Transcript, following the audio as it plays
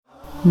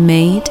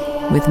Made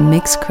with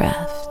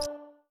Mixcraft.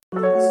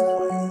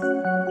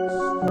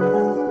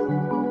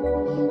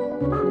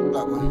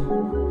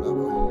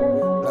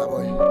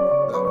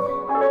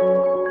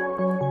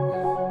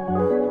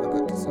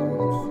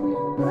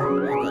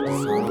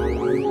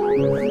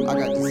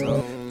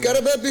 Got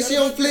a bad bitch, she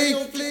on fleek.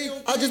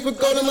 I just put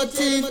gold in my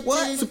teeth.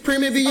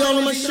 Supreme it be all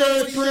on my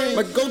shirt.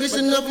 My gold get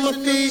Chanel for my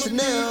feet.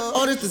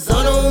 All this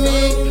design on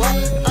me.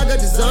 I got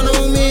design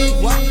on me.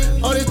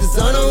 All this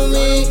design on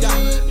me.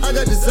 I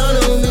got design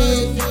on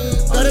me.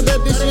 Got a bad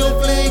bitch, she on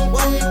fleek.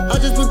 I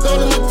just put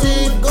gold in my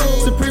teeth.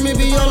 Supreme it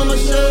be all on my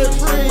shirt.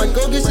 My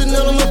gold get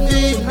Chanel on my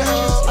feet.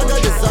 I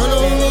got design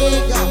on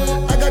me.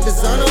 I got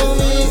design on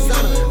me.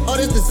 All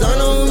this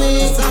design on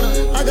me.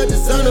 I got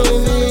design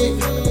on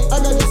me. I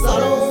got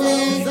design on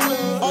me.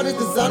 All this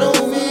design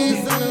on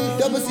me.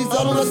 Double C's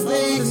all on my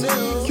sleeves.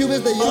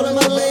 Cubans, they all in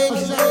my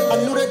legs. I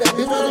knew that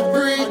bitch was a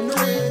freak.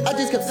 I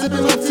just kept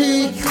sipping my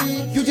tea.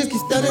 You just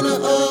keep standing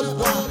her up.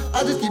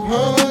 I just keep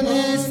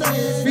honest.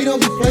 We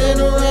don't be playing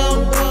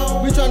around.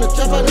 We tryna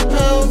chop out the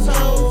pounds.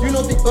 You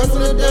know be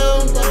busting it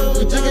down.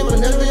 We jigging for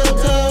next to your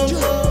town.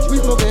 We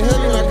smoking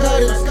heavy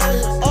narcotics.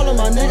 All of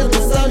my niggas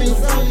beside me.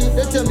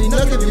 They tell me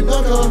nothing if you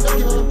buck her.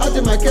 I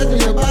just might catch in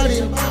your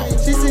body.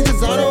 She sees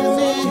design on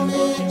me.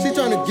 She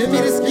tryna give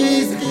me the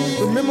skis.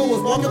 Remember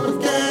was walking for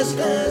cash.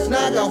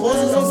 Now I got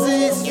horses on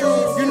seats.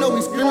 You know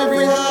we screaming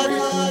real hard.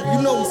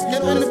 You know we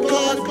skipping the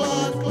clock.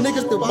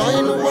 Niggas still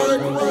buying the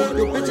word.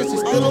 Your bitches, she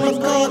still on my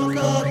cock.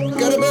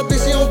 Got a bad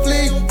bitch, she on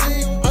fleek.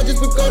 I just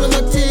put gold in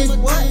my teeth.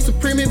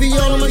 Supreme it be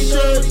all on my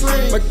shirt.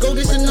 My gold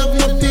get Chanel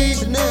for my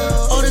feet.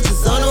 All this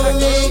design on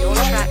me.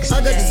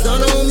 I got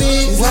design on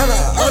me.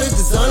 All this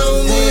design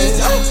on me.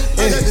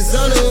 I got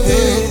design on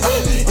me.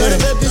 Got a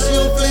bad bitch, she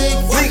on fleek.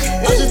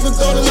 I just put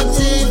gold in my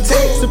teeth.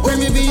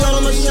 Supreme it be all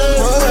on my shirt.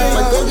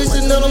 My gold get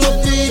Chanel on my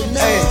feet.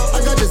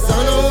 I got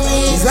design on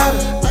me.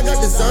 I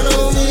got design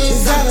on me.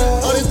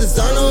 All this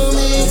design on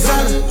me.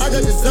 I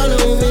got design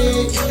on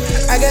me.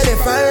 I got that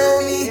fire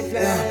on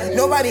me.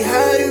 Nobody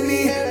higher than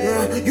me.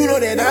 You know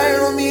that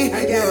iron on me.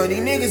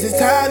 These niggas is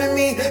tired of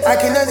me. I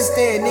can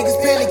understand niggas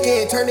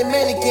panicking, turning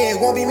mannequin.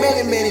 Won't be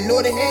man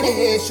ignore the hand in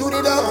hand, shoot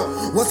it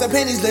up. Once I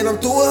panties let them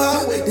through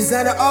her.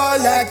 Designer all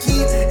I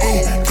keep.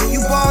 Can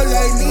you ball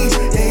like me?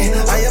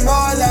 I am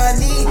all I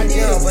need.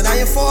 But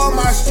I am for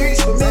my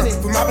streets.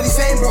 For my body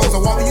same bros, I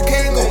walk where you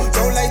can't go.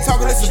 Don't like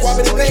talking, let's just walk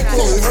in the bank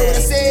close. You heard what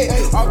I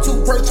said? All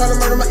two perks trying to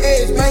murder my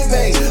edge. Bang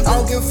bang. I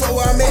don't give a fuck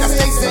where I'm at, I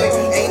stay safe.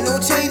 Ain't no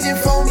changing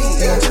for me.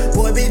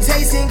 Boy been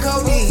tasting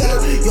Cody.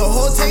 Your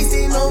whole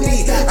tasting on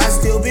me. I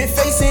still been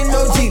facing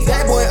no G.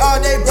 Fat boy all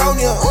day broke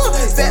ya.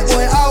 Fat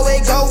boy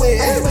always going.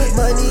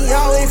 Money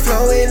always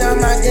flowing. I'm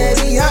my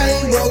daddy, I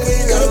ain't broken.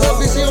 Got a bad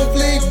bitch, she on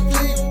fleek.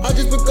 I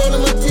just put gold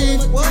in my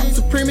teeth.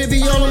 Supreme it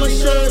be all on my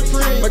shirt.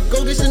 My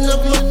gold get Chanel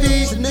for my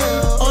feet.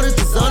 All this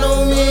design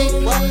on me.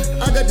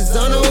 I got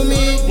design on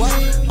me.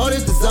 All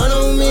this design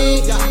on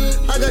me.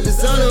 I got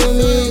design on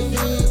me.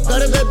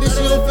 Got a bad bitch,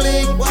 she on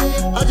fleek.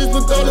 I just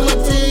put gold in my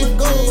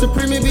teeth.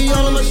 Supreme it be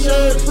all on my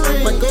shirt.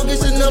 My gold get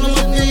Chanel on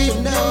my feet.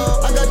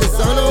 I got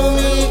design on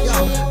me.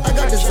 I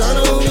got design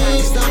on me.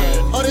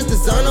 All this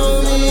design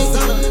on me.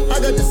 I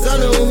got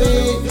design on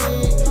me.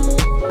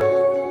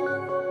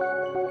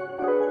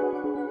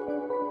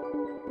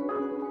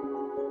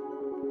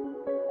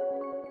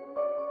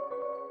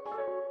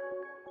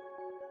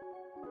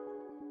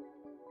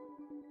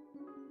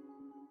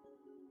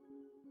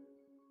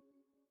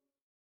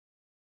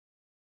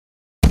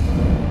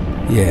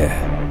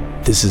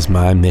 Yeah, this is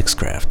my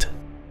Mixcraft.